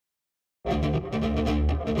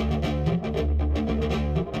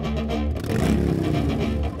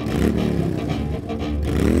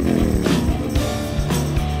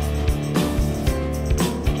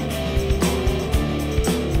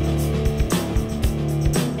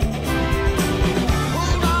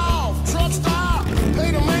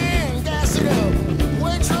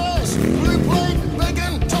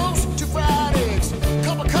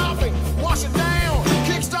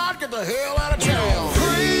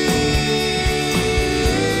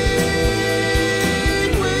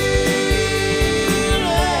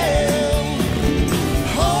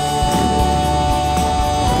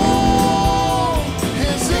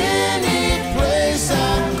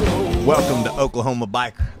Welcome to Oklahoma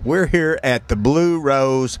Biker. We're here at the Blue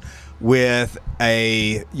Rose with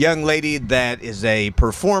a young lady that is a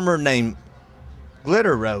performer named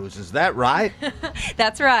Glitter Rose. Is that right?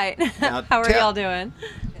 That's right. Now, how are y'all doing?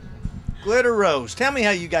 Glitter Rose, tell me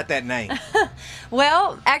how you got that name.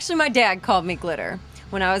 Well, actually my dad called me Glitter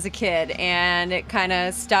when I was a kid, and it kind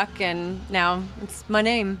of stuck, and now it's my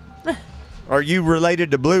name. Are you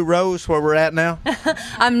related to Blue Rose, where we're at now?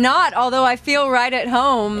 I'm not, although I feel right at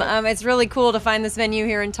home. It's really cool to find this venue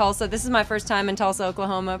here in Tulsa. This is my first time in Tulsa,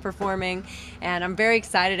 Oklahoma performing, and I'm very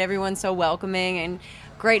excited. Everyone's so welcoming and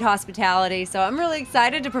great hospitality, so I'm really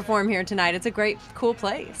excited to perform here tonight. It's a great, cool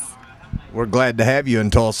place. We're glad to have you in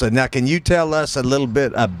Tulsa. Now, can you tell us a little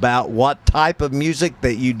bit about what type of music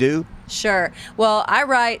that you do? Sure. Well, I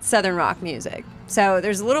write Southern rock music. So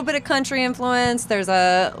there's a little bit of country influence, there's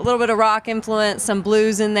a little bit of rock influence, some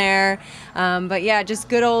blues in there. But yeah, just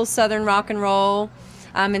good old Southern rock and roll.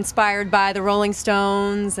 I'm inspired by the Rolling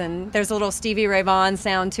Stones, and there's a little Stevie Ray Vaughan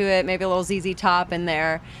sound to it, maybe a little ZZ Top in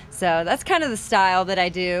there. So that's kind of the style that I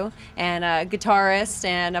do. And a guitarist,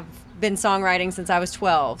 and I've been songwriting since I was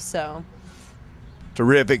 12, so.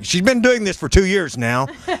 Terrific. She's been doing this for 2 years now.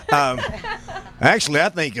 Actually, I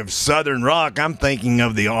think of Southern rock, I'm thinking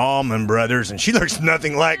of the Allman Brothers, and she looks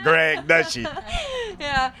nothing like Greg, does she?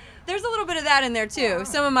 Yeah, there's a little bit of that in there too.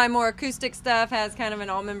 Some of my more acoustic stuff has kind of an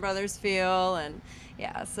Allman Brothers feel, and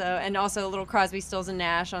yeah, so, and also a little Crosby, Stills and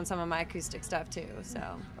Nash on some of my acoustic stuff too. So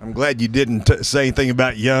I'm glad you didn't say anything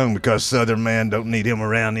about Young, because Southern man don't need him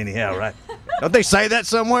around anyhow, right? Don't they say that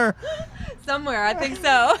somewhere? Somewhere, I think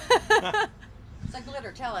so. So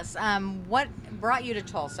Glitter, tell us, what brought you to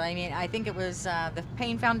Tulsa? I mean, I think it was the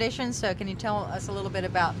Payne Foundation, so can you tell us a little bit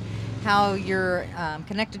about how you're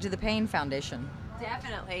connected to the Payne Foundation?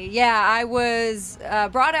 Definitely. Yeah, I was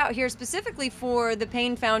brought out here specifically for the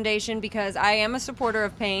Payne Foundation because I am a supporter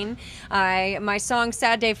of Payne. My song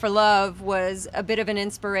Sad Day for Love was a bit of an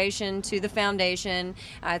inspiration to the foundation.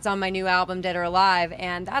 It's on my new album Dead or Alive,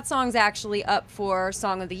 and that song's actually up for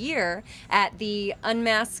Song of the Year at the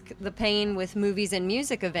Unmask the Pain with Movies and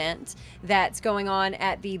Music event that's going on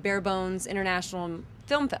at the Bare Bones International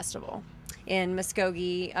Film Festival in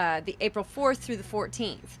Muskogee, the April 4th through the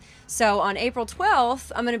 14th. So on April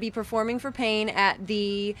 12th, I'm going to be performing for Payne at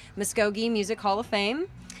the Muskogee Music Hall of Fame,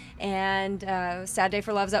 and Sad Day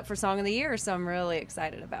for Love's up for Song of the Year, so I'm really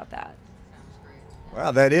excited about that.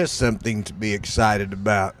 Well, that is something to be excited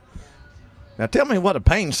about. Now tell me what a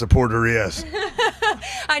Payne supporter is.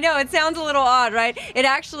 I know, it sounds a little odd, right? It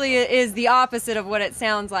actually is the opposite of what it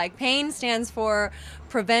sounds like. Payne stands for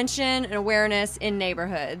Prevention and Awareness in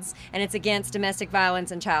Neighborhoods, and it's against domestic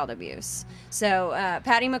violence and child abuse. So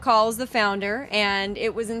Patty McCall is the founder, and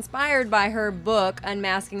it was inspired by her book,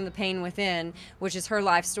 Unmasking the Pain Within, which is her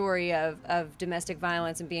life story of domestic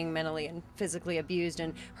violence and being mentally and physically abused,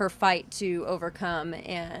 and her fight to overcome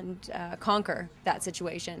and conquer that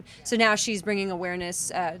situation. So now she's bringing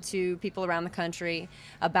awareness to people around the country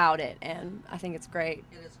about it, and I think it's great.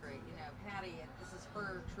 It is great. You know, Patty, this is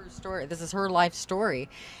her true story. This is her life story,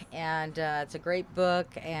 and it's a great book,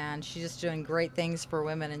 and she's just doing great things for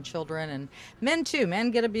women and children, and men too.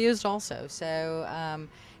 Men get abused also. So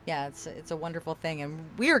yeah, it's a wonderful thing, and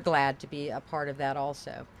we are glad to be a part of that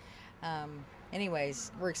also.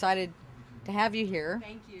 Anyways, we're excited to have you here.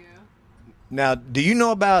 Thank you. Now, do you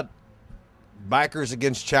know about Bikers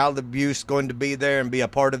Against Child Abuse going to be there and be a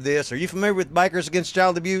part of this? Are you familiar with Bikers Against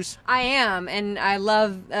Child Abuse? I am, and I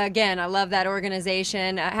love that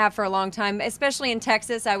organization. I have for a long time, especially in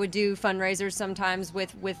Texas. I would do fundraisers sometimes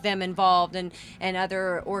with them involved, and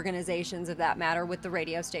other organizations of that matter, with the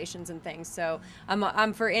radio stations and things. So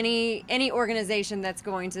I'm for any organization that's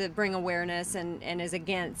going to bring awareness and is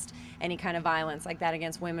against any kind of violence like that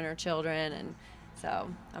against women or children, and so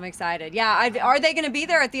I'm excited. Yeah, are they going to be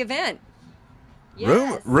there at the event?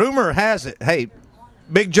 Yes. Rumor has it. Hey,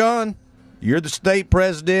 Big John, you're the state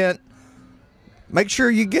president. Make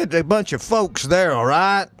sure you get a bunch of folks there, all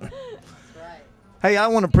right? That's right. Hey, I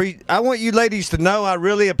want you ladies to know I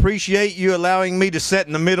really appreciate you allowing me to sit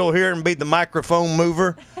in the middle here and be the microphone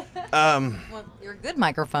mover. Well, you're a good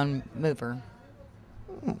microphone mover.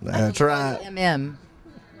 That's right. MM.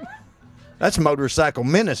 That's motorcycle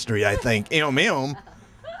ministry, I think. MM.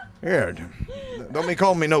 Here, don't be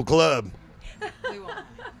calling me no club.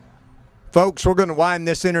 Folks, we're going to wind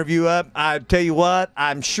this interview up. I tell you what,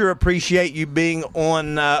 I'm sure appreciate you being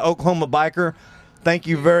on Oklahoma Biker. Thank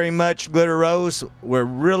you very much, Glitter Rose. We're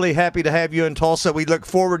really happy to have you in Tulsa. We look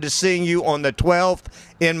forward to seeing you on the 12th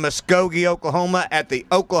in Muskogee, Oklahoma at the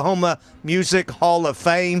Oklahoma Music Hall of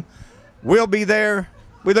Fame. We'll be there.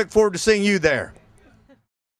 We look forward to seeing you there.